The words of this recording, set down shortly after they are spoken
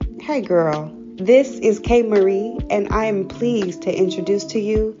Hey girl, this is K Marie, and I am pleased to introduce to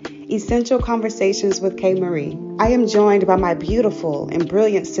you Essential Conversations with K Marie. I am joined by my beautiful and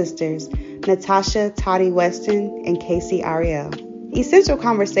brilliant sisters, Natasha Toddy Weston and Casey Ariel. Essential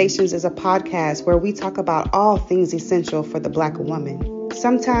Conversations is a podcast where we talk about all things essential for the Black woman.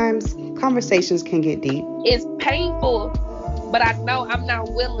 Sometimes conversations can get deep. It's painful, but I know I'm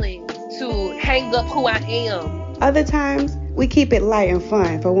not willing to hang up who I am. Other times, we keep it light and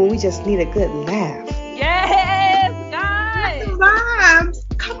fun for when we just need a good laugh. Yes, God!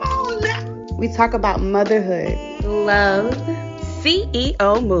 Vibes. Come on now. We talk about motherhood, Love,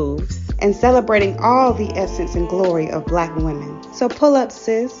 CEO moves, and celebrating all the essence and glory of Black women. So pull up,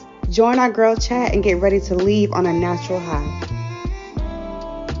 sis, join our girl chat, and get ready to leave on a natural high.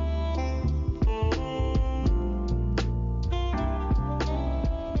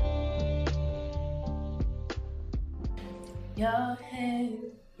 Your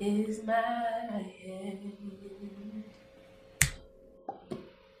hand is my hand.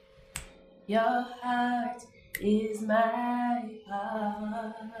 Your heart is my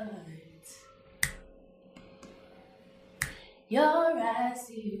heart. Your eyes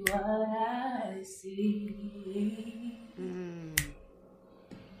see what I see.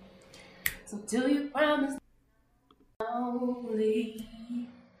 So do you promise only?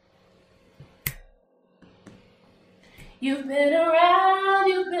 You've been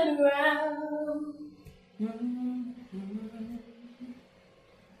around,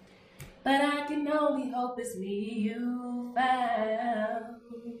 But I can only hope it's me you found.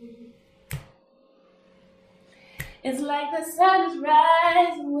 It's like the sun is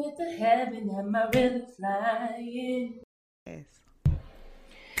rising with the heaven, am I really flying? Yes.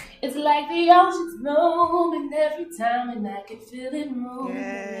 It's like the ocean's moving every time and I can feel it moving.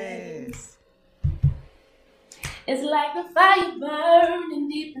 Yes. It's like the fire burning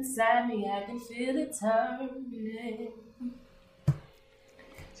deep inside me, I can feel it turning.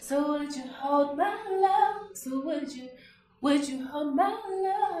 So would you hold my love? So would you hold my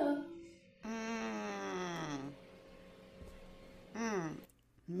love?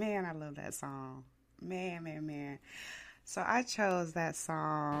 Man, I love that song. Man. So I chose that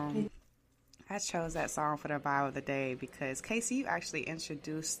song. For the vibe of the day because Casey, you actually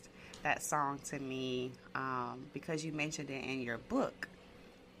introduced that song to me because you mentioned it in your book,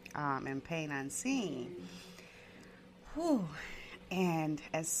 in Pain Unseen. Whew. And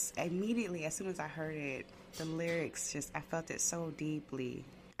as soon as I heard it, the lyrics I felt it so deeply.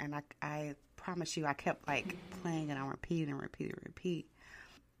 And I promise you, I kept playing it on repeat.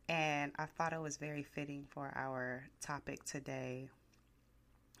 And I thought it was very fitting for our topic today,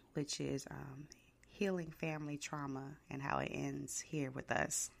 which is healing family trauma and how it ends here with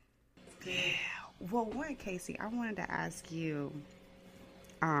us. Yeah. Well, Casey, I wanted to ask you,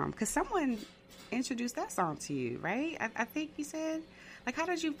 because someone introduced that song to you, right? I think you said, how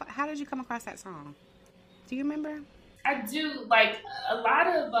did you come across that song? Do you remember? I do, a lot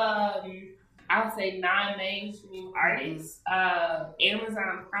of, I'll say non-mainstream artists,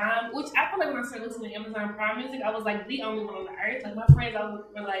 Amazon Prime, which I feel like when I started listening to Amazon Prime music, I was the only one on the earth. My friends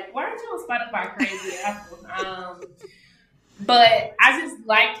were like, why aren't you on Spotify, crazy Apple? But I just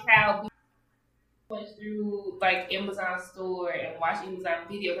liked how went through Amazon store and watched Amazon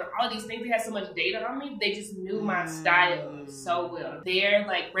videos and all these things. They had so much data on me. They just knew my style so well. Their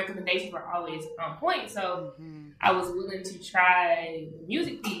recommendations were always on point. So I was willing to try the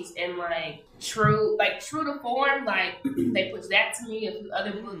music piece and true to form. They pushed that to me. A few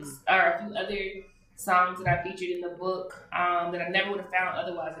other books or a few other songs that I featured in the book that I never would have found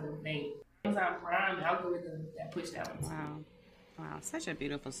otherwise in the name. Amazon Prime algorithm that pushed that one to me. Wow, such a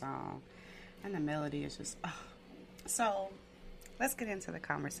beautiful song. And the melody is just, So, let's get into the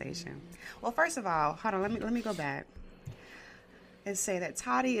conversation. Well, first of all, hold on, let me go back and say that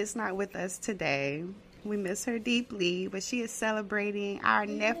Toddy is not with us today. We miss her deeply, but she is celebrating our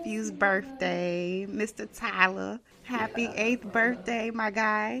nephew's birthday, Mr. Tyler. Happy 8th birthday, my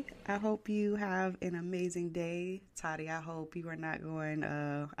guy. I hope you have an amazing day. Toddy, I hope you are not going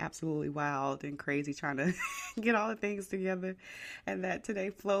absolutely wild and crazy trying to get all the things together and that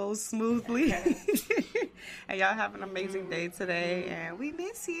today flows smoothly. And y'all have an amazing day today, and we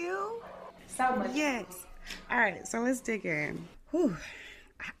miss you. So much. Yes. All right, so let's dig in. Whew.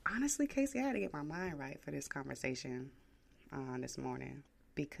 Honestly, Casey, I had to get my mind right for this conversation this morning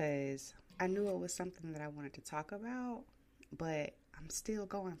because I knew it was something that I wanted to talk about, but I'm still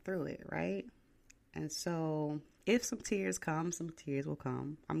going through it, right? And so if some tears come, some tears will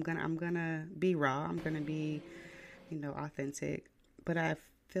come. I'm gonna be raw. I'm gonna be, authentic. But I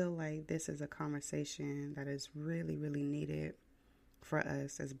feel like this is a conversation that is really, really needed for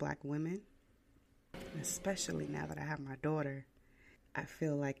us as Black women, especially now that I have my daughter. I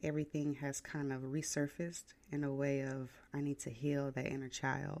feel like everything has kind of resurfaced in a way of I need to heal that inner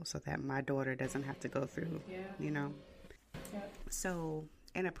child so that my daughter doesn't have to go through, you know. Yeah. So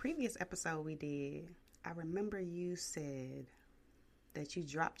in a previous episode we did, I remember you said that you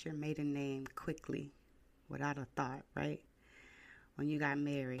dropped your maiden name quickly without a thought, right? When you got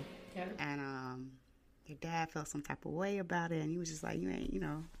married. Yeah. And your dad felt some type of way about it, and you was just like, you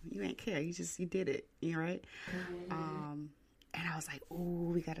ain't care. You did it, right? Mm-hmm. And I was like,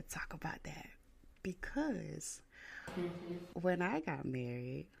 ooh, we got to talk about that. Because when I got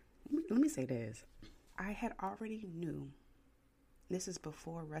married, let me say this. I had already knew, this is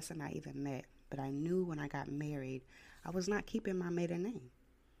before Russ and I even met, but I knew when I got married, I was not keeping my maiden name.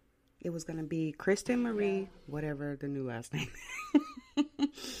 It was going to be Kristen Marie, whatever the new last name.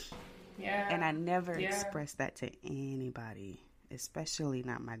 Yeah. And I never expressed that to anybody, especially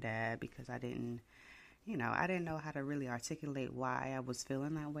not my dad, because I didn't know how to really articulate why I was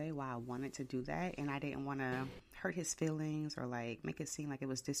feeling that way, why I wanted to do that. And I didn't want to hurt his feelings or like make it seem like it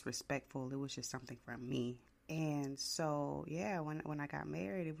was disrespectful. It was just something from me. And so, when I got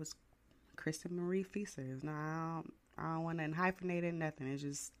married, it was Kristen Marie Fieser. No, I don't want to hyphenate it, nothing. It's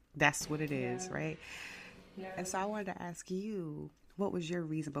just, that's what it is, right? Yeah. And so I wanted to ask you, what was your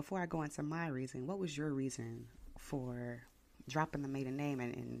reason, before I go into my reason, what was your reason for dropping the maiden name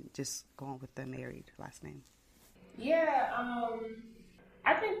and just going with the married last name? Yeah,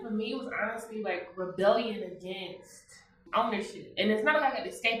 I think for me it was honestly like rebellion against ownership. And it's not like I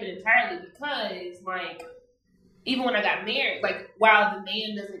could escape it entirely because like even when I got married, like while the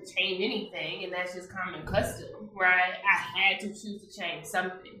name doesn't change anything and that's just common custom, right? I had to choose to change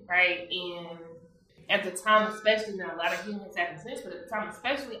something, right? And at the time, especially now, a lot of humans happen since, but at the time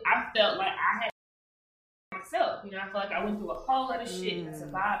especially, I felt like I had myself. I felt like I went through a whole lot of shit. I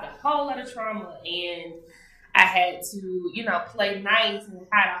survived a whole lot of trauma, and I had to, play nice and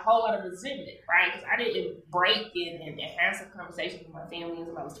had a whole lot of resentment, right? Because I didn't break and have some conversations with my family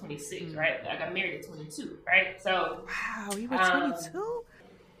until I was 26, right? I got married at 22, right? So, wow, you were 22?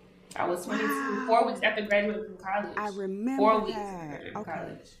 I was 22, wow. 4 weeks after graduating from college. I remember 4 weeks that. after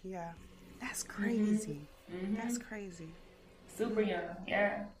college. Yeah. That's crazy. Mm-hmm. That's crazy. Super young.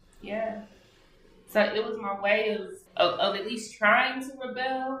 Yeah. So it was my way of at least trying to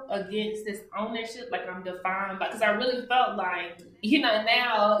rebel against this ownership, like I'm defined by, because I really felt like,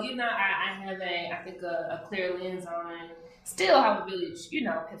 now, I have a clear lens on still how the village,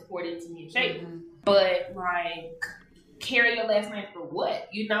 has poured into me and shaped me. But like, carry your last name for what?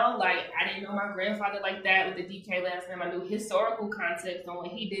 Like I didn't know my grandfather like that with the DK last name. I knew historical context on what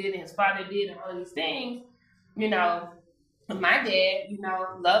he did and his father did and all of these things, My dad,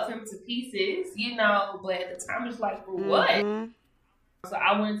 loved him to pieces, but at the time it's like, for what? So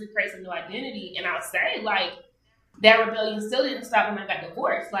I wanted to create some new identity, and I'll say, like, that rebellion still didn't stop when I got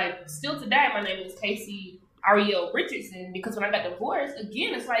divorced. Like, still today, my name is Casey Ariel Richardson, because when I got divorced,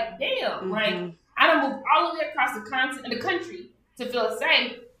 again, it's like, damn, like, I done moved all the way across the country to feel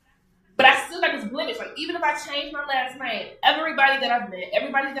safe. But I still got this blemish. Like, even if I change my last name, everybody that I've met,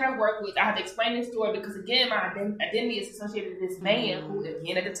 everybody that I work with, I have to explain this story because, again, my identity is associated with this man who,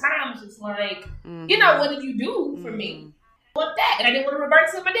 again, at the time was just like, what did you do for me? I want that. And I didn't want to revert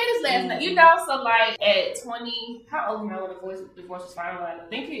to my daddy's last name, So, like, at 20, how old am I when the divorce was finalized? I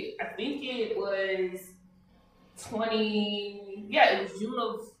think it was 20, it was June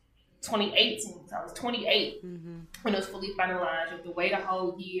of 2018. So I was 28 when it was fully finalized. You have to wait a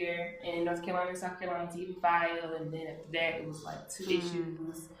whole year in North Carolina and South Carolina to even file, and then after that it was like 2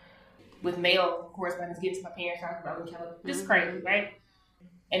 issues with mail correspondence getting to my parents' house. I was in California. This is crazy, right?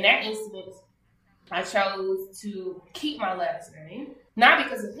 In that instance, I chose to keep my last name, not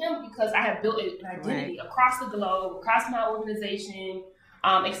because of him, because I have built an identity across the globe, across my organization,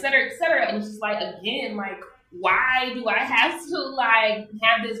 et cetera, et cetera. And it's just like, again, like, why do I have to like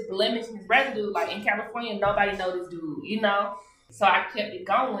have this blemish and this residue? Like in California, nobody know this dude, So I kept it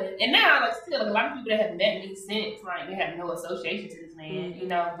going. And now, like, still, like, a lot of people that have met me since, like, they have no association to this man,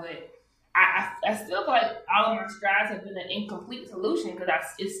 But I still feel like all of my strides have been an incomplete solution because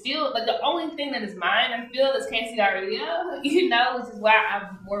it's still like the only thing that is mine. I feel is Casey Ariel, which is why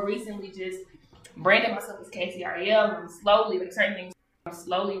I've more recently just branded myself as Casey Ariel. And I'm slowly, like, certain things. I'm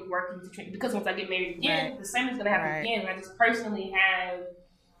slowly working to change because once I get married again, the same is going to happen again. And I just personally have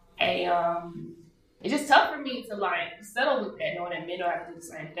it's just tough for me to like settle with that, knowing that men don't have to do the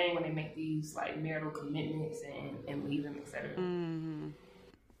same thing when they make these like marital commitments and leave them, etc.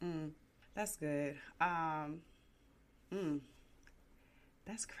 That's good.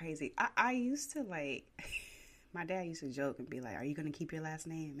 That's crazy. I used to like my dad used to joke and be like, "Are you gonna keep your last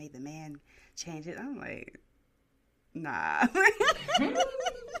name and make the man change it?" I'm like, nah.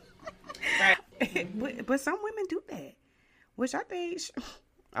 Right. But some women do that, which I think, okay,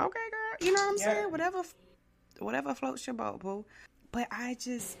 girl, you know what I'm saying? Whatever floats your boat, boo. But I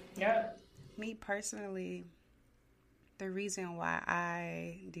just, me personally, the reason why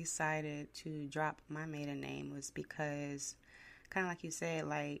I decided to drop my maiden name was because, kind of like you said,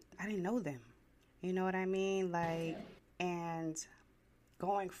 like, I didn't know them. You know what I mean? Like, and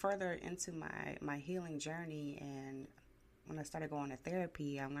going further into my healing journey, and when I started going to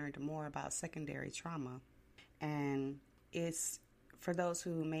therapy, I learned more about secondary trauma. And it's, for those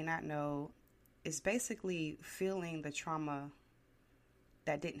who may not know, it's basically feeling the trauma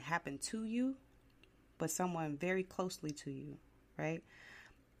that didn't happen to you, but someone very closely to you, right?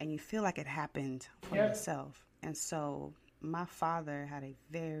 And you feel like it happened for yourself. And so my father had a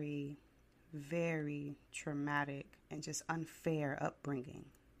very, very traumatic and just unfair upbringing.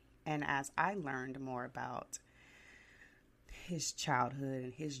 And as I learned more about his childhood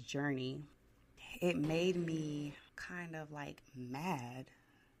and his journey, it made me kind of like mad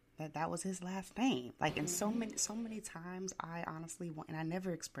that was his last name. Like, and so many times I honestly want, and I never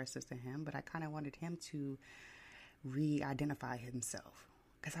expressed this to him, but I kind of wanted him to re-identify himself.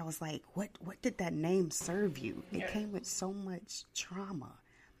 Because I was like, what did that name serve you? It came with so much trauma.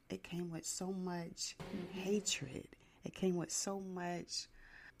 It came with so much hatred. It came with so much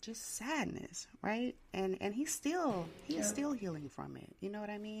just sadness, right? And he is still healing from it. You know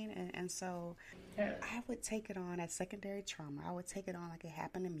what I mean? And so I would take it on as secondary trauma. I would take it on like it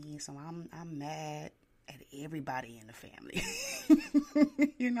happened to me. So I'm mad at everybody in the family.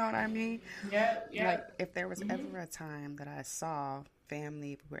 You know what I mean? Yeah. Like, if there was ever a time that I saw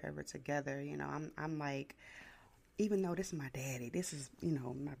family, if we were ever together, you know, I'm like, even though this is my daddy, this is, you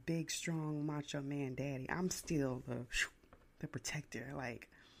know, my big, strong, macho man daddy, I'm still the protector. Like,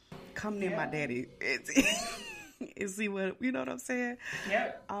 come near my daddy and see what, you know what I'm saying?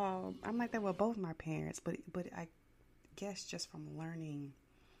 Yeah. I'm like that with both my parents, but I guess just from learning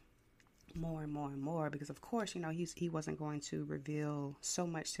more and more and more, because of course, you know, he wasn't going to reveal so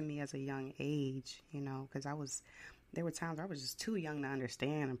much to me as a young age, you know, because there were times I was just too young to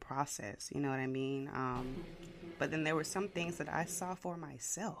understand and process, you know what I mean? But then there were some things that I saw for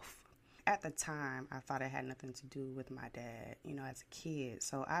myself. At the time, I thought it had nothing to do with my dad, you know, as a kid.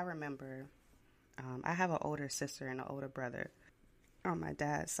 So I remember, I have an older sister and an older brother on my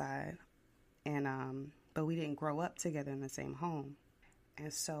dad's side. And, but we didn't grow up together in the same home.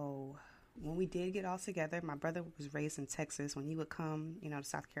 And so when we did get all together, my brother was raised in Texas. When he would come, you know, to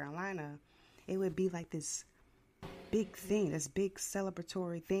South Carolina, it would be like this big thing, this big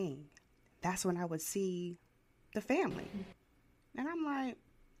celebratory thing. That's when I would see the family. And I'm like,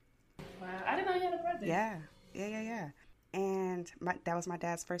 wow, I didn't know you had a brother. Yeah. And that was my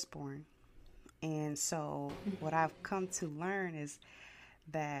dad's firstborn. And so what I've come to learn is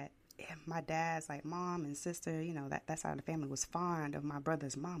that my dad's like mom and sister, you know, that side of the family was fond of my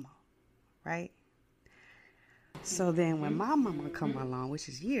brother's mama, right? So then when my mama come along, which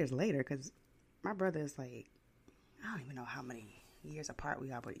is years later, because my brother is like, I don't even know how many years apart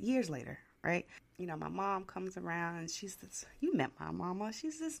we are, but years later, right? You know, my mom comes around and she's this, you met my mama,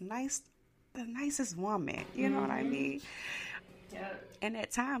 she's this nice, the nicest woman, you know what I mean? Yeah. And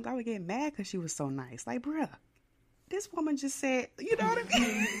at times I would get mad because she was so nice. Like, bruh, this woman just said, you know what I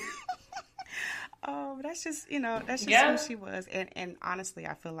mean? That's just, you know, that's just who she was. And honestly,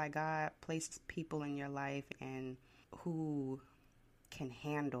 I feel like God places people in your life and who can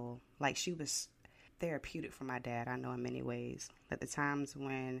handle, like, she was therapeutic for my dad, I know, in many ways. At the times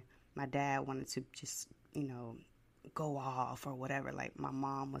when my dad wanted to just, you know, go off or whatever, like, my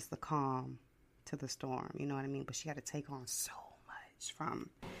mom was the calm to the storm, you know what I mean? But she had to take on so much from.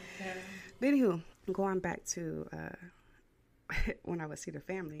 But anywho, going back to when I would see the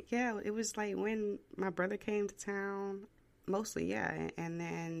family, it was like when my brother came to town, mostly, and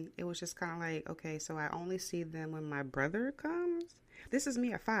then it was just kind of like, okay, so I only see them when my brother comes. This is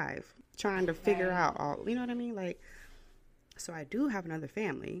me at 5, trying to figure out all, you know what I mean? Like, so I do have another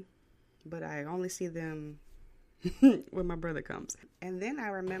family, but I only see them when my brother comes. And then I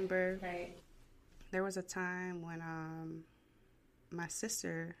remember there was a time when my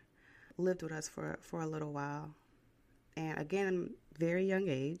sister lived with us for a little while. And again, very young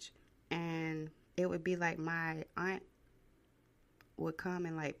age. And it would be like my aunt would come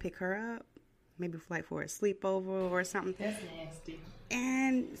and like pick her up, maybe for a sleepover or something. That's nasty.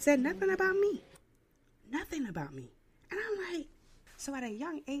 And said nothing about me. Nothing about me. And I'm like, so at a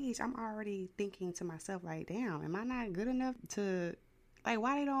young age, I'm already thinking to myself, like, damn, am I not good enough to, like,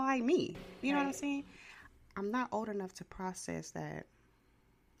 why they don't like me? You know what I'm saying? I'm not old enough to process that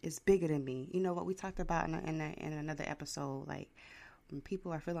it's bigger than me. You know what we talked about in another episode, like when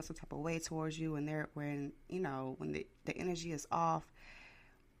people are feeling some type of way towards you, and when the energy is off,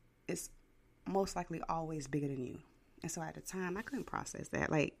 it's most likely always bigger than you. And so at the time, I couldn't process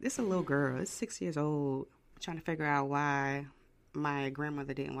that. Like, this is a little girl, it's 6 years old, trying to figure out why my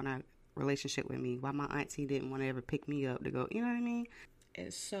grandmother didn't want a relationship with me, why my auntie didn't want to ever pick me up to go, you know what I mean?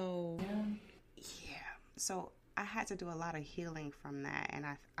 And so, yeah. So I had to do a lot of healing from that. And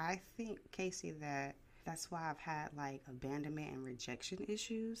I think, Casey, that's why I've had like abandonment and rejection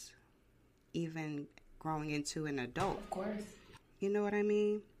issues, even growing into an adult. Of course. You know what I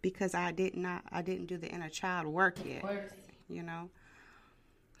mean? Because I didn't do the inner child work yet. Of course. You know?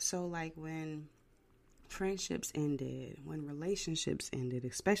 So like when friendships ended, when relationships ended,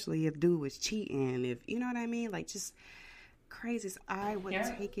 especially if dude was cheating, if you know what I mean? Like just crazy. I would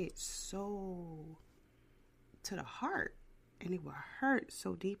take it so to the heart, and it would hurt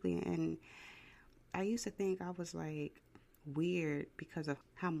so deeply. And I used to think I was like weird because of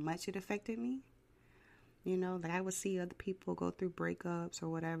how much it affected me. You know, like I would see other people go through breakups or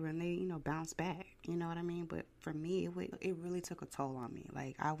whatever, and they, you know, bounce back. You know what I mean? But for me, it really took a toll on me.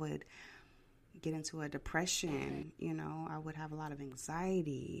 Like I would get into a depression. You know, I would have a lot of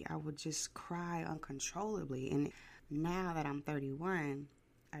anxiety. I would just cry uncontrollably. And now that I'm 31,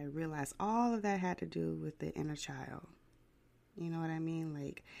 I realize all of that had to do with the inner child. You know what I mean?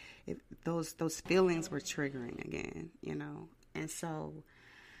 Like those feelings were triggering again. You know, and so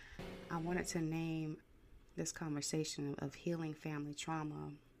I wanted to name this conversation of healing family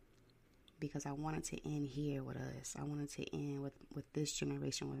trauma because I wanted to end here with us. I wanted to end with this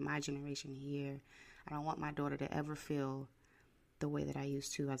generation, with my generation here. I don't want my daughter to ever feel the way that I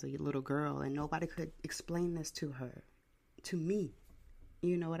used to as a little girl, and nobody could explain this to her, to me.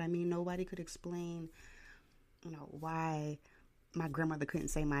 You know what I mean? Nobody could explain, you know, why my grandmother couldn't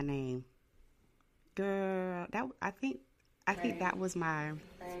say my name. Girl, I think that was my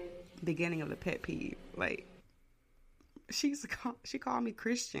beginning of the pet peeve. Like, she called me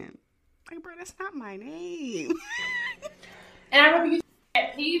Christian. Like, bro, that's not my name. And I remember you said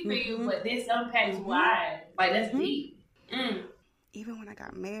pet peeve for you, but this unpacks why. Like, that's deep. Even when I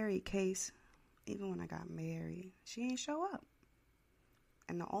got married, she ain't show up.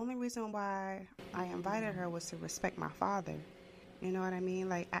 And the only reason why I invited her was to respect my father. You know what I mean?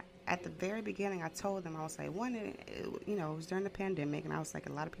 Like, at the very beginning, I told them, I was like, it was during the pandemic, and I was like,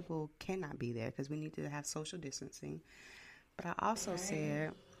 a lot of people cannot be there because we need to have social distancing. But I also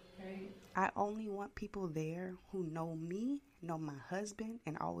said, I only want people there who know me, know my husband,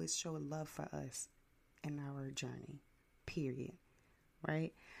 and always show love for us in our journey, period.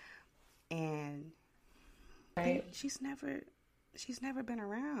 Right? And she's never been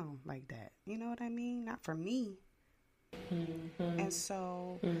around like that. You know what I mean? Not for me. Mm-hmm. And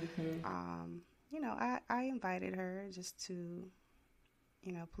so, I invited her just to,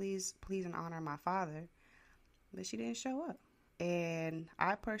 please and honor my father, but she didn't show up. And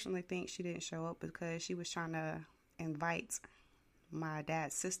I personally think she didn't show up because she was trying to invite my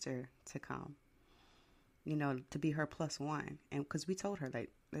dad's sister to come, to be her plus one. And because we told her, like,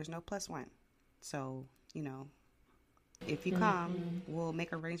 there's no plus one. So, if you come, we'll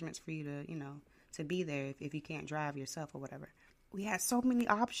make arrangements for you to be there if you can't drive yourself or whatever. We had so many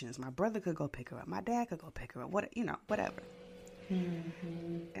options. My brother could go pick her up. My dad could go pick her up. Whatever.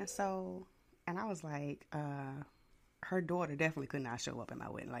 Mm-hmm. And I was like, her daughter definitely could not show up at my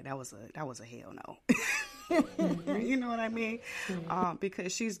wedding. Like that was a hell no. You know what I mean?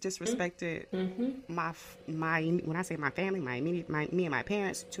 Because she's disrespected my when I say my family, me and my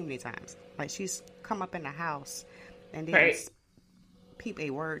parents too many times. Like she's come up in the house and didn't peep a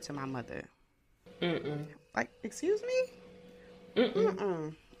word to my mother. Mm-mm. Like, excuse me?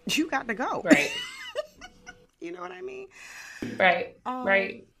 Mm-mm. You got to go. Right. You know what I mean? Right.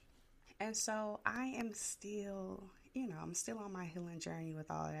 Right. And so I am still, I'm still on my healing journey with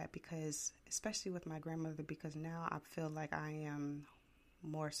all of that because, especially with my grandmother, because now I feel like I am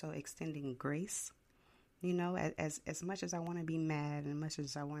more so extending grace. As much as I want to be mad and much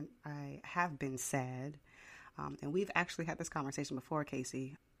as I have been sad. And we've actually had this conversation before,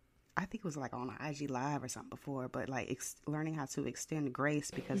 Casey. I think it was like on an IG Live or something before, but like learning how to extend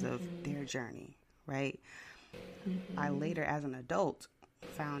grace because of their journey, right? Mm-hmm. I later, as an adult,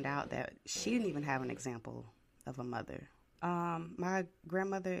 found out that she didn't even have an example of a mother. My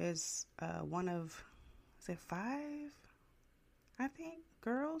grandmother is one of, 5, I think,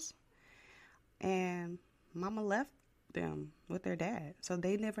 girls? And mama left them with their dad. So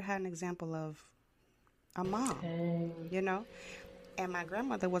they never had an example of a mom, And my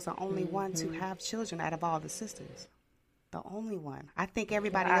grandmother was the only one to have children out of all the sisters. The only one. I think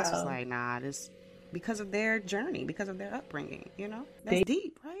everybody else was like, nah, this because of their journey, because of their upbringing, you know? That's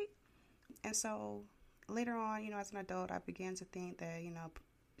deep, right? And so later on, you know, as an adult, I began to think that, you know,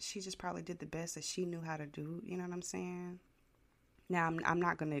 she just probably did the best that she knew how to do, you know what I'm saying? Now, I'm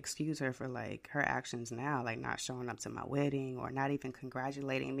not going to excuse her for, like, her actions now, like not showing up to my wedding or not even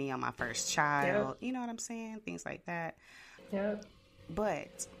congratulating me on my first child. You know what I'm saying? Things like that. Yeah.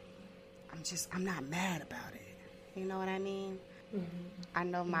 But I'm not mad about it. You know what I mean? Mm-hmm. I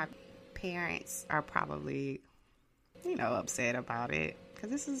know my parents are probably, you know, upset about it because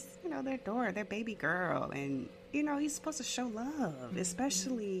this is, you know, their baby girl. And, you know, you're supposed to show love,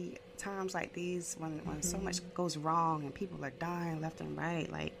 especially times like these when so much goes wrong and people are dying left and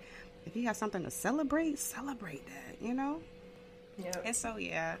right. Like, if you got something to celebrate that, you know? Yeah. And so,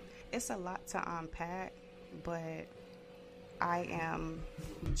 yeah, it's a lot to unpack, but I am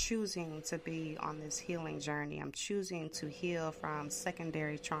choosing to be on this healing journey. I'm choosing to heal from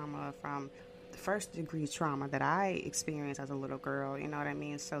secondary trauma, from the first degree trauma that I experienced as a little girl, you know what I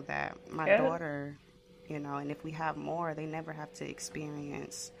mean? So that my daughter, you know, and if we have more, they never have to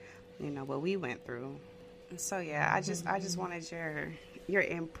experience, you know, what we went through. And so, yeah, I just wanted your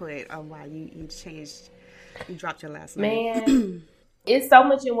input on why you dropped your last name. Man, it's so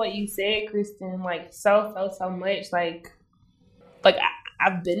much in what you said, Kristen, like so much, like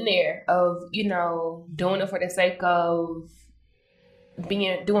I've been there of, you know, doing it for the sake of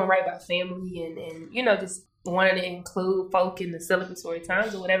doing right by family and you know, just wanting to include folk in the celebratory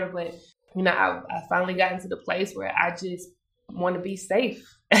times or whatever. But, you know, I finally got into the place where I just want to be safe.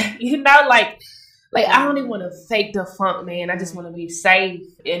 You know, like I don't even want to fake the funk, man. I just want to be safe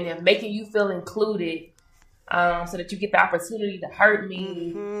and then making you feel included so that you get the opportunity to hurt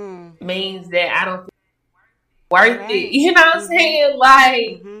me means that I don't worth it, you know what I'm saying?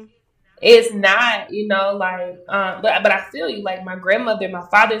 Like, it's not, you know, like, but I feel you, like my grandmother, my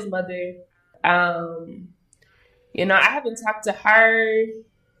father's mother, you know, I haven't talked to her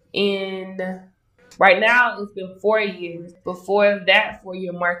right now, it's been 4 years. Before that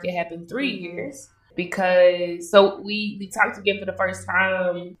 4-year mark, it happened 3 years because, so we talked again for the first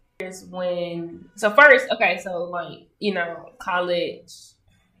time like, you know, college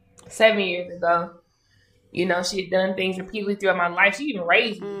 7 years ago. You know, she had done things repeatedly throughout my life. She even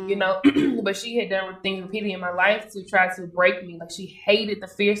raised me, you know, but she had done things repeatedly in my life to try to break me. Like, she hated the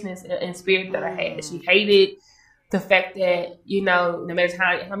fierceness and spirit that I had. She hated the fact that, you know, no matter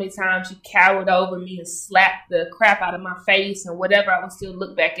how many times she cowered over me and slapped the crap out of my face and whatever, I would still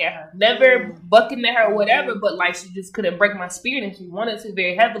look back at her. Never bucking at her or whatever, but like she just couldn't break my spirit, and she wanted to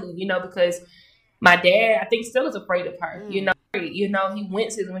very heavily, you know, because my dad, I think, still is afraid of her, you know. You know, he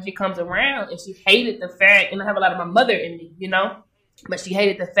winces when she comes around, and she hated the fact, and I have a lot of my mother in me, you know, but she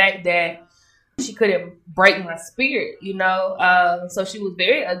hated the fact that she couldn't break my spirit, you know. So she was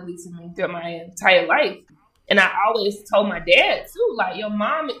very ugly to me throughout my entire life. And I always told my dad too, like, your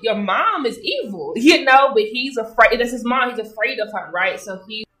mom is evil, you know, but he's afraid. That's his mom. He's afraid of her, right? So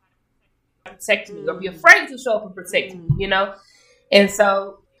he protected me, or be afraid to show up and protect me, you know. And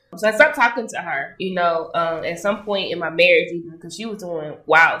so I stopped talking to her, you know, at some point in my marriage, even, because she was doing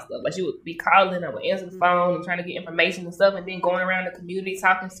wild stuff. Like, she would be calling, I would answer the phone and trying to get information and stuff, and then going around the community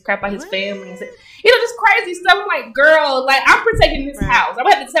talking crap about his family and you know, just crazy stuff. I'm like, girl, like, I'm protecting this house. I'm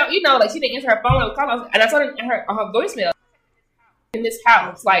going to tell, you know, like, she didn't answer her phone. I was calling, and I told her on her voicemail, in this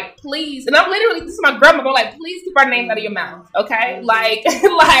house, like, please. And I'm literally, this is my grandma, but like, please keep our names out of your mouth, okay? Like,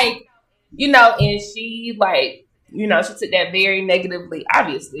 you know, and she, like, you know, she took that very negatively,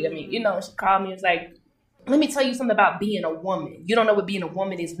 obviously. I mean, you know, she called me and was like, let me tell you something about being a woman. You don't know what being a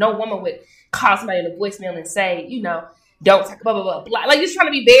woman is. No woman would call somebody in a voicemail and say, you know, don't talk, blah, blah, blah, blah. Like, just trying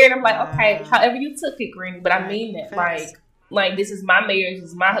to be there. And I'm like, okay, however you took it, Granny. But I mean that. Like, this is my marriage.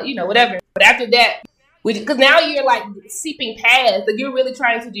 This is my, you know, whatever. But after that, because now you're like seeping past, like you're really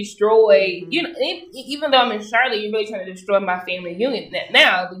trying to destroy, you know, even though I'm in Charlotte, you're really trying to destroy my family unit.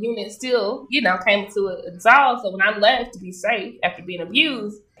 Now the unit still, you know, came to a dissolve. So when I left to be safe after being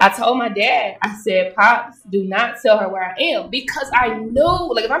abused, I told my dad, I said, Pops, do not tell her where I am, because I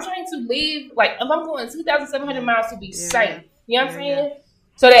knew, like, if I'm trying to live, like, if I'm going 2,700 miles to be safe, you know what I'm saying?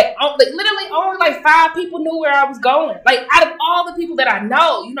 So that, like, literally only like 5 people knew where I was going. Like, out of all the people that I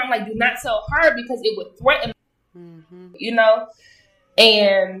know, you know, I'm like, do not tell her, because it would threaten, you know?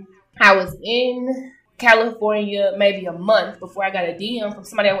 And I was in California maybe a month before I got a DM from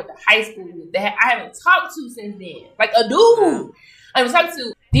somebody I went to high school with that I haven't talked to since then. Like, a dude I was talking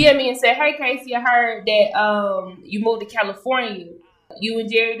to DM me and said, hey, Casey, I heard that you moved to California. You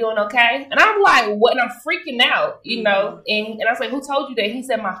and Jerry doing okay? And I'm like, what? And I'm freaking out, you know? And I was like, who told you that? He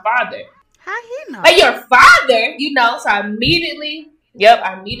said, my father. How he know? Like, your father, you know? So I immediately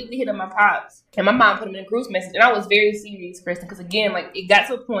hit up my pops. And my mom put him in a group message. And I was very serious, Kristen, because again, like, it got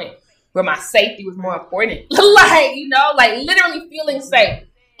to a point where my safety was more important. Like, you know, like literally feeling safe.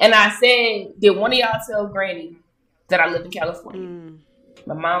 And I said, did one of y'all tell Granny that I lived in California?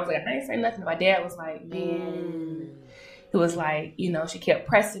 My mom was like, I ain't say nothing. My dad was like, man. He was like, you know, she kept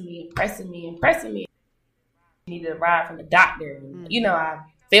pressing me. She needed a ride from the doctor. And, you know, I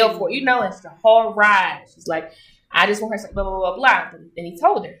fell for it. You know, it's the whole ride. She's like, I just want her to blah, blah, blah, blah. And he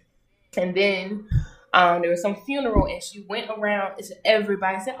told her. And then there was some funeral, and she went around to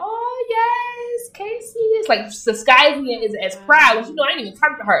everybody and said, oh, yes, Casey. It's like disguising it as pride. When you know, I didn't even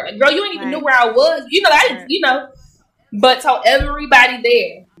talk to her. Like, girl, you ain't even knew where I was. You know, I didn't, you know. But told everybody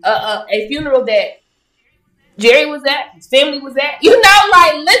there, a funeral that Jerry was at, his family was at, you know,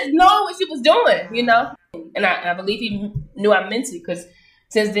 like, let's know what she was doing, you know. And I believe he knew I meant it, because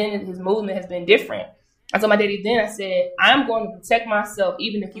since then his movement has been different. I told my daddy then, I said, I'm going to protect myself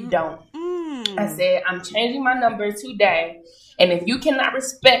even if you don't. I said, I'm changing my number today. And if you cannot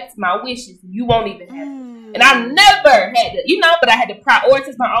respect my wishes, you won't even have it. And I never had to, you know, but I had to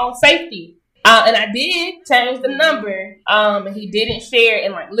prioritize my own safety. And I did change the number. And he didn't share.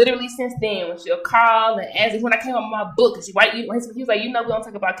 And like literally since then, when she'll call and ask, when I came up with my book, and he was like, you know, we don't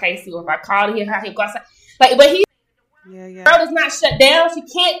talk about Casey. Or if I call he'll go outside. Like, but he, girl does not shut down. She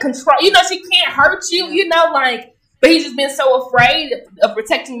can't control, you know, she can't hurt you, you know, like, but he's just been so afraid of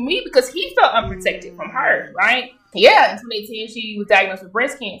protecting me because he felt unprotected from her, right? Yeah, in 2010, she was diagnosed with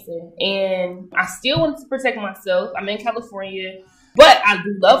breast cancer, and I still wanted to protect myself. I'm in California, but I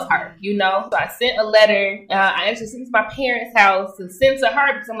do love her, you know? So I sent a letter. I actually sent it to my parents' house to send to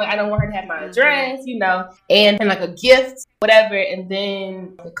her because I'm like, I don't want her to have my address, you know, and like a gift, whatever. And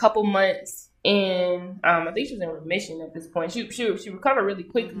then a couple months in, I think she was in remission at this point. She recovered really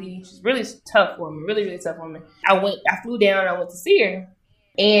quickly. She's really tough woman, really, really tough woman. I flew down, I went to see her.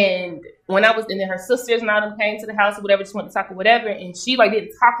 And when I was in there, her sisters and all them came to the house or whatever, just wanted to talk or whatever. And she like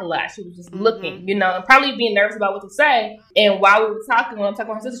didn't talk a lot. She was just looking, you know, and probably being nervous about what to say. And while we were talking, when I'm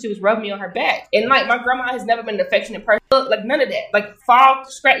talking with her sister, she was rubbing me on her back. And like my grandma has never been an affectionate person. Like none of that. Like fall,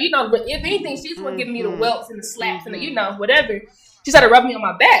 scratch, you know, but if anything, she's the one giving me the welts and the slaps and the, you know, whatever. She started rubbing me on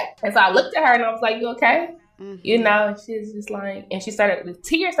my back. And so I looked at her and I was like, you okay? You know, and she's just like, and the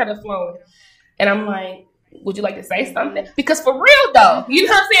tears started flowing. And I'm like, would you like to say something? Because for real though, you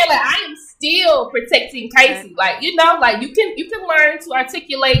know what I'm saying? Like I am still protecting Casey. Like, you know, like you can learn to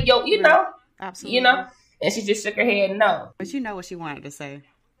articulate your, you know, absolutely, you know. And she just shook her head no. But you know what she wanted to say.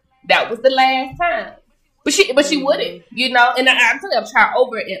 That was the last time. But she wouldn't, you know. And I'm telling you, I've tried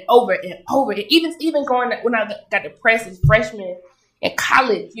over and over and over. And even going when I got depressed as freshman in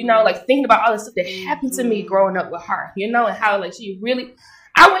college, you know, like thinking about all the stuff that happened to me growing up with her, you know, and how like she really.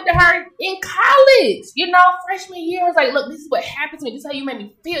 I went to her in college, you know, freshman year. I was like, look, this is what happened to me. This is how you made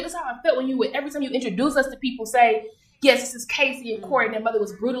me feel. This is how I felt when you would, every time you introduce us to people, say, yes, this is Casey and Corey, and their mother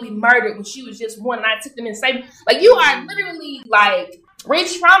was brutally murdered when she was just one, and I took them in the same. Like, you are literally, like,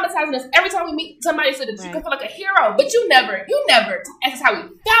 re-traumatizing us every time we meet somebody so that you can feel like a hero. But you never ask us how we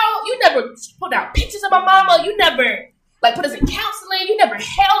felt. You never put out pictures of my mama. You never, like, put us in counseling. You never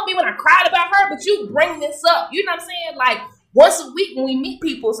held me when I cried about her, but you bring this up. You know what I'm saying? Like, once a week when we meet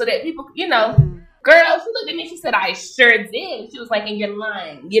people so that people, you know, girl, she looked at me, she said, I sure did. She was like, and you're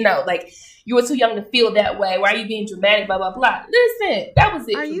lying, you know, like, you were too young to feel that way. Why are you being dramatic, blah, blah, blah. Listen, that was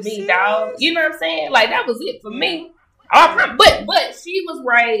it for me, serious? Dog. You know what I'm saying? Like, that was it for me. But she was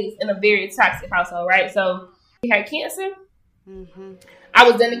raised in a very toxic household, right? So, she had cancer. I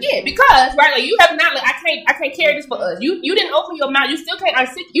was done again because, right, like, you have not, like, I can't carry this for us. You didn't open your mouth. You still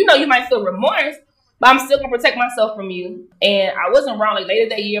can't, you know, you might feel remorse. But I'm still going to protect myself from you. And I wasn't wrong. Like, later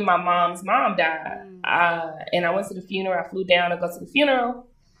that year, my mom's mom died. And I went to the funeral. I flew down to go to the funeral.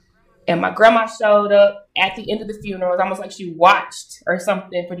 And my grandma showed up at the end of the funeral. It was almost like she watched or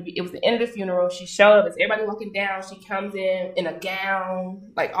something. It was the end of the funeral. She showed up. As everybody walking down, she comes in a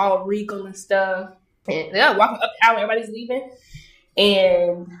gown, like all regal and stuff. And yeah, walking up the aisle when everybody's leaving.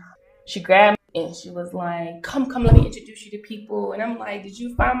 And she grabbed me. And she was like, come, let me introduce you to people. And I'm like, did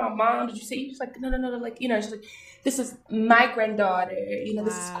you find my mom? Did you see? She's like, no. Like, you know, she's like, this is my granddaughter. You know,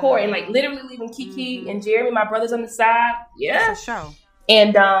 this is Corey. And like literally leaving Kiki and Jeremy, my brothers on the side. Yeah. It's a show.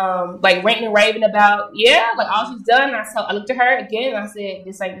 And like ranting and raving about, like all she's done. And I looked at her again and I said,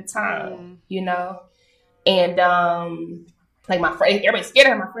 this ain't the time, you know? And like my friend, everybody scared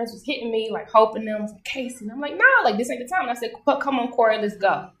of her. My friends was hitting me, like hoping them, was like, Casey. And I'm like, no, like this ain't the time. And I said, come on, Corey, let's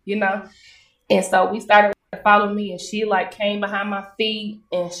go, you know? And so we started Followed me, and she like came behind my feet,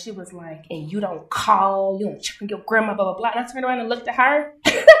 and she was like, "And you don't call, you don't check on your grandma, blah blah blah." And I turned around and looked at her,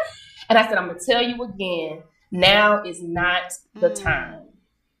 and I said, "I'm gonna tell you again. Now is not the time."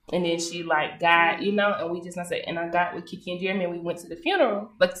 And then she like got, you know, and we just, I said, and I got with Kiki and Jeremy, and we went to the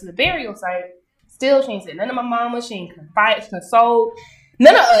funeral, like to the burial site. Still, she ain't said none of my mama. She ain't confided, she consoled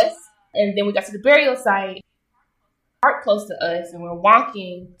none of us. And then we got to the burial site, parked close to us, and we're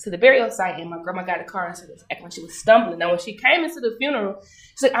walking to the burial site. And my grandma got a car and started acting like she was stumbling. Now, when she came into the funeral,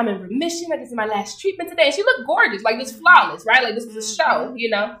 she's like, "I'm in remission. Like, this is my last treatment today." And she looked gorgeous, like just flawless, right? Like this was a show, you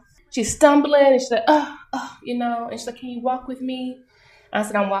know. She's stumbling, and she's like, you know. And she's like, "Can you walk with me?" I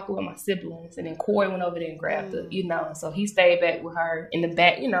said, "I'm walking with my siblings." And then Corey went over there and grabbed her, you know. So he stayed back with her in the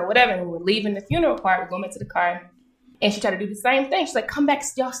back, you know, whatever. And we're leaving the funeral part. We're going back to the car. And she tried to do the same thing. She's like, "Come back,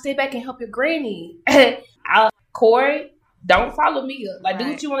 y'all stay back and help your granny." Corey, don't follow me up. Like, do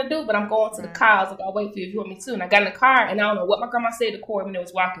what you want to do, but I'm going to the car. I was like, "I'll wait for you if you want me to." And I got in the car, and I don't know what my grandma said to Corey when they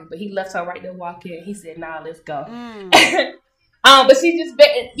was walking, but he left her right there walking. He said, "Nah, let's go." But she just,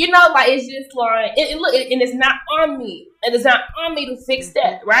 you know, like, it's just like, look, and it's not on me. And it's not on me to fix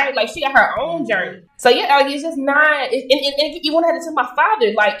that, right? Like, she got her own journey. So, yeah, like, it's just not, and you want to have to tell my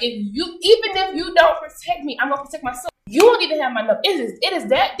father, like, even if you don't protect me, I'm going to protect myself. You don't even have my number. It is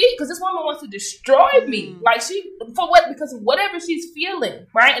that deep, because this woman wants to destroy me. Like, for what? Because of whatever she's feeling,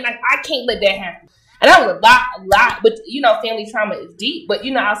 right? And I can't let that happen. And that was a lot, but, you know, family trauma is deep. But,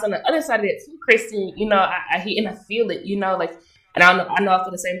 you know, I was on the other side of that too, Kristen. You know, I hear and I feel it, you know, like, and I know I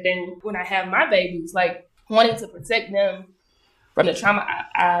feel the same thing when I have my babies, like wanting to protect them from the trauma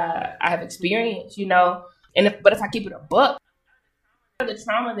I have experienced, you know. But if I keep it a buck, the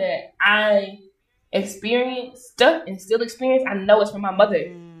trauma that I experienced and still experience, I know it's from my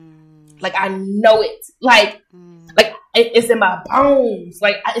mother. Like, I know it. Like it's in my bones.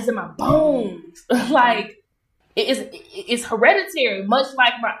 Like, it's in my bones. Like, it's hereditary. Much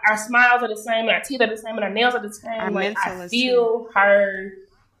like our smiles are the same, and our teeth are the same, and our nails are the same. Like, I feel her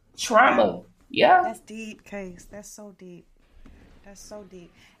trauma. Yeah. That's deep, Case. That's so deep. That's so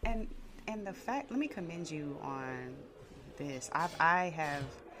deep. And the fact, let me commend you on this. I have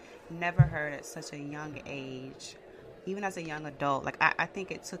never heard at such a young age, even as a young adult. Like, I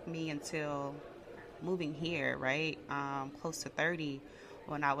think it took me until moving here, right, close to 30,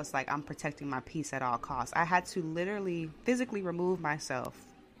 when I was like, I'm protecting my peace at all costs. I had to literally physically remove myself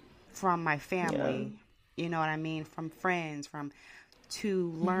from my family, you know what I mean, from friends,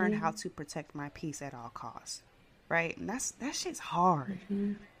 to learn how to protect my peace at all costs, right? And that shit's hard.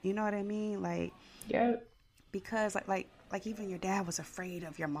 You know what I mean? Like, because like even your dad was afraid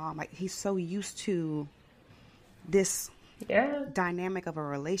of your mom. Like, he's so used to this dynamic of a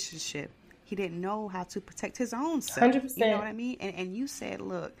relationship. He didn't know how to protect his own self. 100%. You know what I mean? And you said,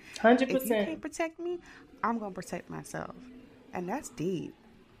 look, 100%. If you can't protect me, I'm going to protect myself. And that's deep.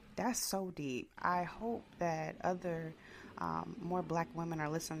 That's so deep. I hope that other more Black women are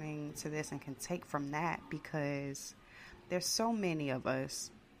listening to this and can take from that, because there's so many of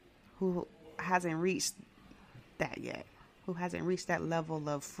us who hasn't reached that yet, who hasn't reached that level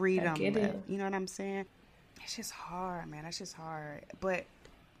of freedom. You know what I'm saying? It's just hard, man. It's just hard. But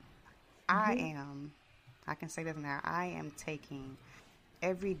I can say this now, I am taking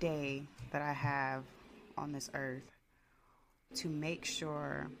every day that I have on this earth to make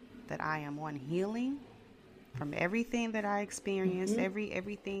sure that I am healing from everything that I experienced,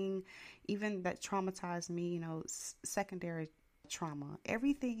 everything, even that traumatized me, you know, secondary trauma,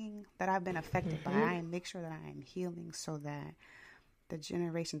 everything that I've been affected by, I make sure that I am healing, so that the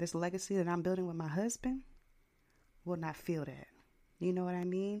generation, this legacy that I'm building with my husband, will not feel that. You know what I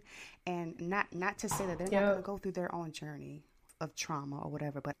mean? And not to say that they're not going to go through their own journey of trauma or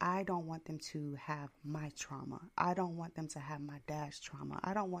whatever, but I don't want them to have my trauma. I don't want them to have my dad's trauma.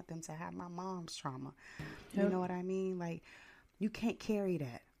 I don't want them to have my mom's trauma. You know what I mean? Like, you can't carry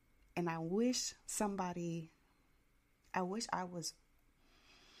that. And I wish I was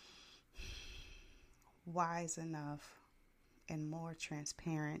wise enough and more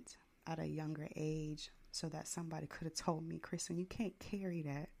transparent at a younger age, so that somebody could have told me, Kristen, you can't carry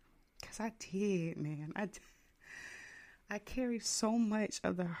that. Because I did, man. I carried so much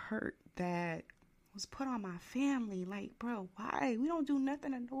of the hurt that was put on my family. Like, bro, why? We don't do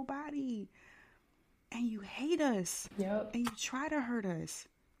nothing to nobody. And you hate us. And you try to hurt us.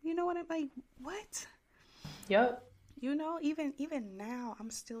 You know what I'm like? What? You know, even now,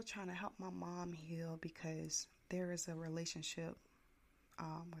 I'm still trying to help my mom heal, because there is a relationship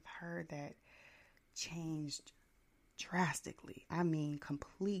with her that changed drastically. I mean,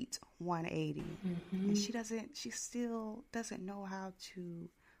 complete 180. And she still doesn't know how to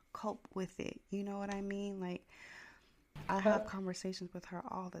cope with it. You know what I mean? Like, I have conversations with her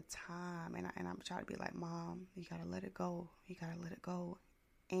all the time, and I'm trying to be like, Mom, you gotta let it go. You gotta let it go.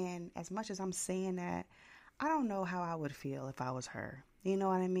 And as much as I'm saying that, I don't know how I would feel if I was her. You know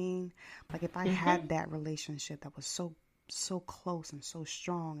what I mean? Like, if I had that relationship that was so close and so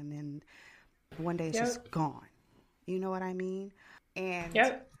strong, and then one day it's just gone. You know what I mean?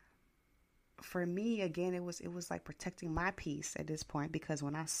 And for me, again, it was like protecting my peace at this point, because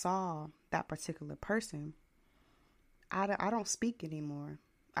when I saw that particular person, I don't speak anymore.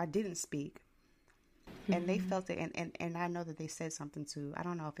 I didn't speak. And they felt it. And I know that they said something to, I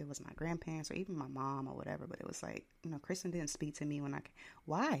don't know if it was my grandparents or even my mom or whatever, but it was like, Kristen didn't speak to me when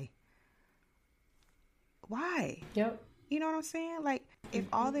why? Yep. You know what I'm saying? Like, if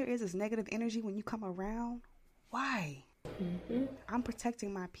all there is negative energy when you come around, why? I'm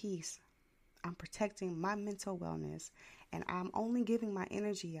protecting my peace. I'm protecting my mental wellness. And I'm only giving my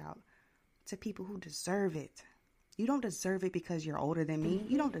energy out to people who deserve it. You don't deserve it because you're older than me.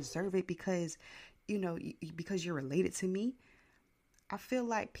 You don't deserve it because, because you're related to me. I feel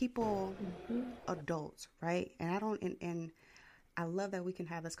like people, adults, right? And I love that we can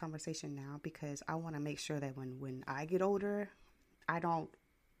have this conversation now, because I want to make sure that when I get older, I don't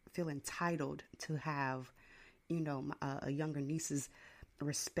feel entitled to have, a younger niece's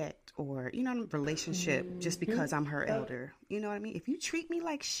respect or, relationship just because I'm her elder. You know what I mean? If you treat me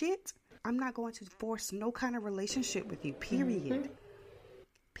like shit, I'm not going to force no kind of relationship with you, period.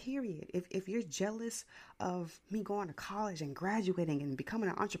 Period. If you're jealous of me going to college and graduating and becoming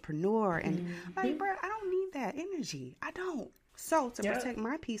an entrepreneur and like, bro, I don't need that energy. I don't. So to protect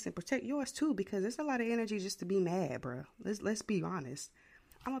my peace and protect yours too, because there's a lot of energy just to be mad, bro. Let's be honest.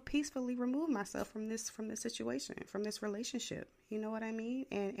 I'm gonna peacefully remove myself from this situation, from this relationship. You know what I mean?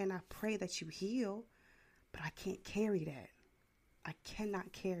 And I pray that you heal, but I can't carry that. I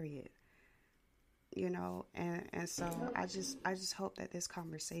cannot carry it. And so I just hope that this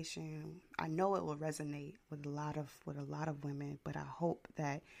conversation, I know it will resonate with a lot of women, but I hope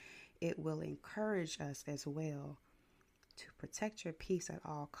that it will encourage us as well to protect your peace at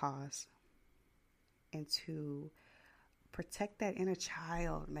all costs and to protect that inner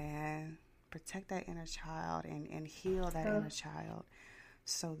child, man. Protect that inner child and heal that inner child,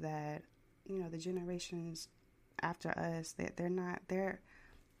 so that the generations after us, they're gonna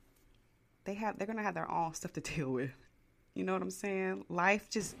have their own stuff to deal with. You know what I'm saying? Life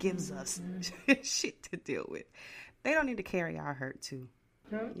just gives us shit to deal with. They don't need to carry our hurt too.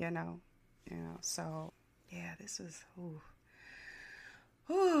 So yeah, this was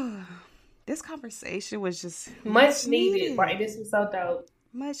this conversation was just much needed. Right, this was so dope.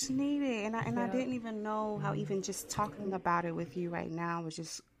 Much needed, and I didn't even know how even just talking about it with you right now was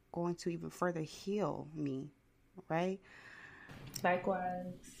just going to even further heal me, right? Likewise.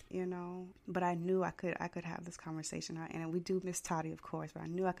 But I knew I could have this conversation, and we do miss Toddy, of course, but I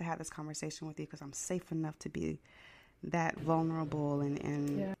knew I could have this conversation with you because I'm safe enough to be that vulnerable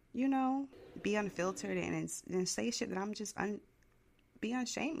and be unfiltered and say shit that I'm just be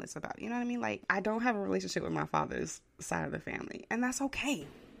unshameless about. You know what I mean? Like, I don't have a relationship with my father's side of the family, and that's okay.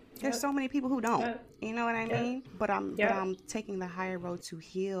 There's so many people who don't. You know what I mean? But I'm taking the higher road to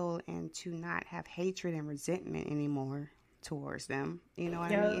heal and to not have hatred and resentment anymore towards them. You know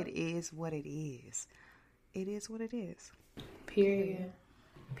what I mean? It is what it is. It is what it is. Period.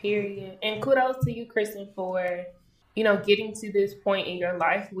 And kudos to you, Kristen, for getting to this point in your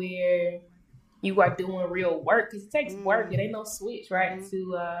life where you are doing real work, because it takes work. It ain't no switch, right?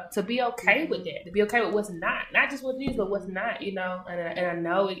 To be okay with that, to be okay with what's not just what it is, but what's not. And I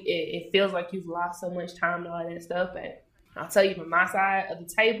know it feels like you've lost so much time and all that stuff, but I'll tell you, from my side of the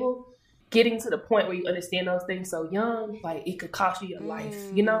table, getting to the point where you understand those things so young, like, it could cost you your life.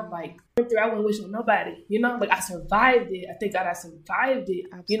 Like, I wouldn't wish on nobody. Like, I survived it. I thank God I survived it.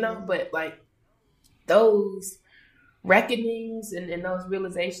 Absolutely. But like, those reckonings and those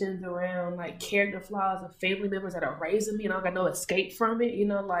realizations around like character flaws of family members that are raising me and I don't got no escape from it,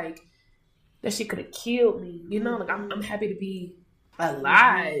 like, that shit could have killed me, like, I'm happy to be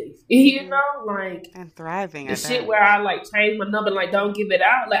alive, like, and thriving. The shit where I like change my number, like, don't give it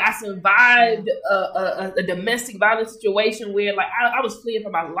out. Like, I survived a domestic violence situation where like I was fleeing for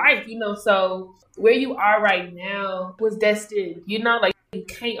my life, so where you are right now was destined, like, you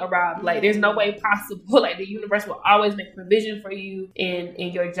can't arrive. Like, there's no way possible. Like, the universe will always make provision for you, and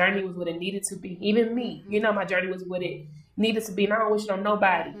your journey was what it needed to be. Even me, my journey was what it needed to be, and I don't wish it on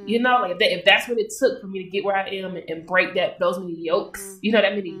nobody. Like, if that's what it took for me to get where I am and break those many yokes,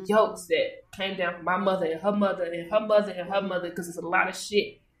 that many yokes that came down from my mother and her mother and her mother and her mother, because it's a lot of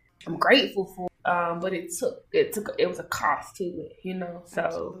shit I'm grateful for. but it was a cost to it, you know. So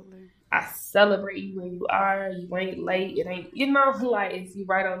Absolutely. I celebrate you where you are. You ain't late. It ain't, you know, like it's you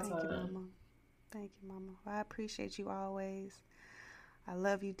right on Thank you, time. Mama. Thank you, Mama. Well, I appreciate you always. I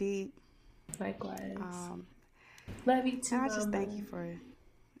love you deep. Likewise. Love you too. And I just Mama. thank you for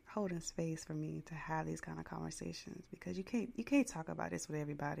holding space for me to have these kind of conversations, because you can't talk about this with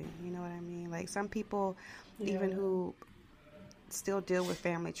everybody. You know what I mean? Like some people, even who still deal with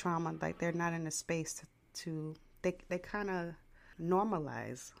family trauma, like they're not in a space to they kind of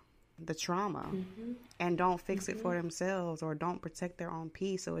normalize the trauma and don't fix it for themselves or don't protect their own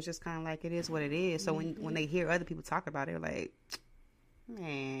peace. So it's just kind of like it is what it is. So when they hear other people talk about it, they're like,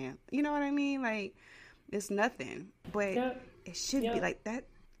 man, you know what I mean? Like it's nothing, but it should be like that.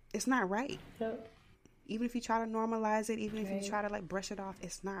 It's not right. Even if you try to normalize it, even if you try to like brush it off,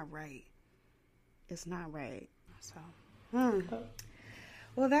 it's not right. It's not right. So,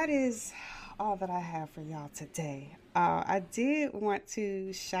 well, that is all that I have for y'all today. I did want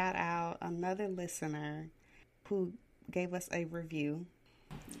to shout out another listener who gave us a review.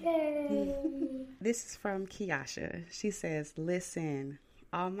 Yay. This is from Kiasha. She says, listen,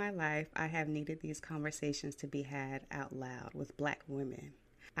 all my life I have needed these conversations to be had out loud with Black women.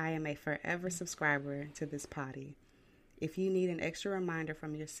 I am a forever subscriber to this potty. If you need an extra reminder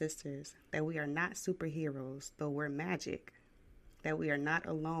from your sisters that we are not superheroes, though we're magic, that we are not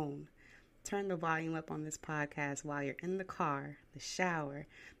alone, turn the volume up on this podcast while you're in the car, the shower,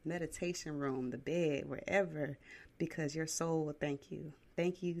 meditation room, the bed, wherever, because your soul will thank you.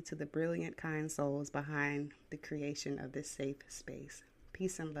 Thank you to the brilliant, kind souls behind the creation of this safe space.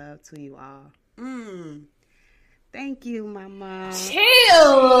 Peace and love to you all. Thank you, Mama.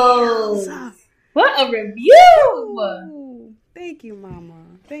 Chills. Chills. What a review. Ooh, thank you, Mama.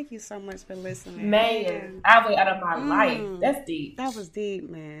 Thank you so much for listening. Man, I went out of my life. That's deep. That was deep,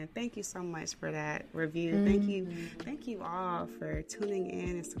 man. Thank you so much for that review. Thank you all for tuning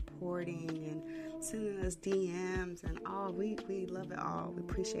in and supporting and sending us DMs and all. We love it all. We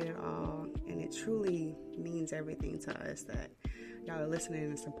appreciate it all. And it truly means everything to us that y'all are listening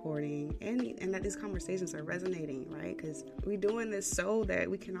and supporting, and that these conversations are resonating, right? Because we're doing this so that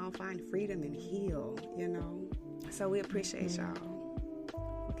we can all find freedom and heal, you know? So we appreciate y'all.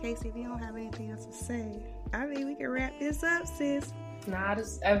 Well, Casey, if you don't have anything else to say, I mean, we can wrap this up, sis. Nah,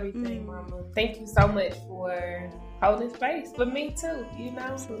 this is everything, Mama. Thank you so much for holding space for me, too. You know?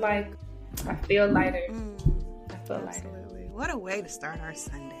 Absolutely. Like, I feel lighter. I feel Absolutely. What a way to start our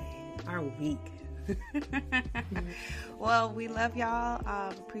Sunday, our week. Well, we love y'all.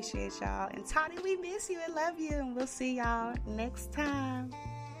 Appreciate y'all. And Toddy, we miss you and love you. And we'll see y'all next time.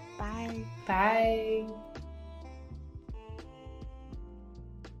 Bye. Bye.